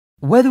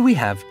Whether we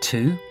have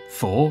 2,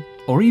 4,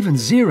 or even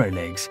 0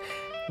 legs,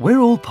 we're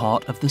all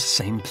part of the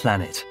same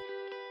planet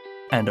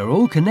and are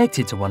all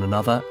connected to one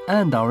another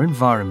and our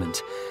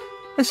environment,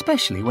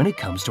 especially when it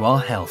comes to our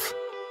health.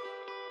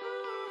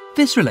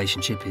 This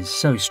relationship is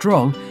so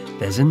strong,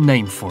 there's a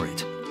name for it.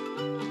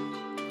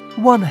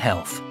 One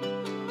Health.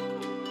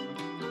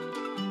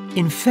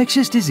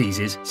 Infectious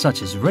diseases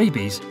such as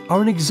rabies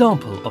are an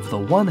example of the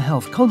One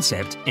Health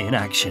concept in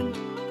action.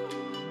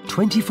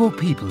 24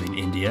 people in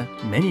India,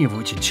 many of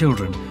which are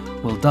children,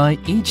 will die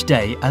each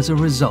day as a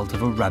result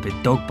of a rabid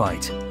dog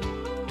bite.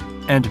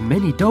 And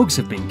many dogs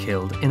have been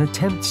killed in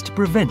attempts to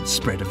prevent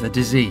spread of the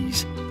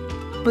disease.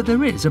 But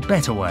there is a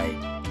better way.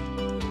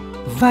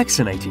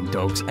 Vaccinating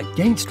dogs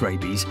against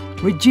rabies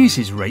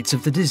reduces rates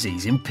of the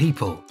disease in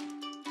people,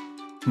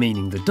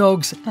 meaning the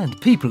dogs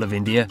and people of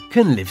India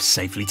can live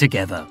safely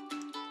together.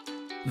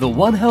 The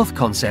One Health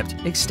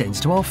concept extends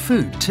to our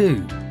food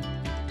too.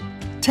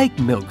 Take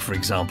milk, for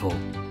example.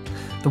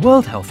 The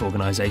World Health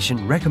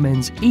Organization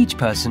recommends each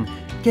person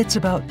gets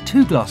about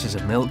 2 glasses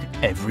of milk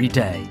every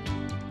day.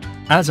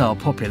 As our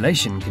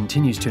population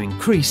continues to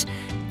increase,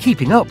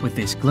 keeping up with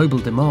this global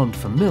demand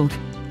for milk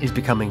is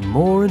becoming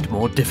more and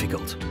more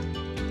difficult.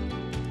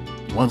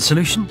 One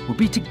solution would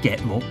be to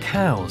get more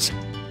cows.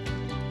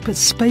 But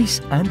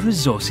space and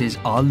resources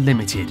are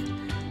limited.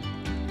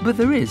 But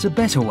there is a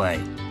better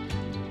way.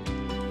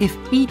 If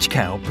each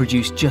cow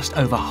produced just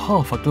over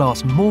half a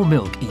glass more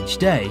milk each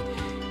day,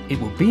 it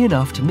will be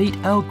enough to meet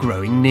our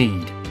growing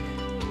need.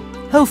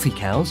 Healthy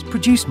cows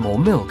produce more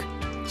milk,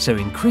 so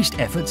increased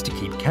efforts to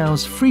keep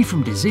cows free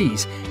from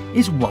disease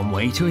is one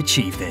way to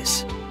achieve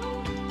this.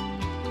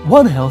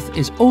 One Health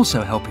is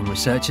also helping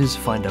researchers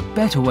find a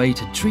better way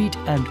to treat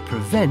and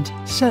prevent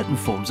certain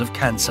forms of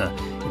cancer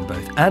in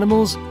both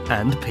animals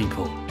and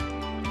people.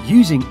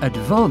 Using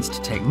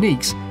advanced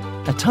techniques,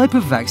 a type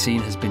of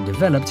vaccine has been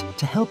developed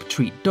to help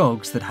treat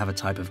dogs that have a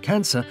type of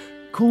cancer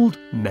called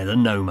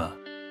melanoma.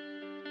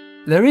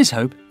 There is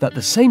hope that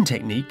the same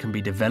technique can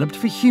be developed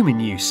for human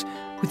use,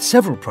 with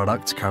several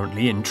products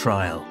currently in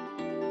trial.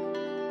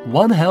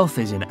 One Health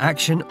is in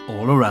action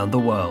all around the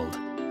world.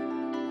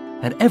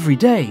 And every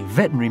day,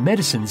 veterinary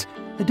medicines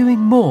are doing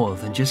more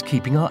than just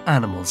keeping our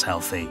animals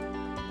healthy.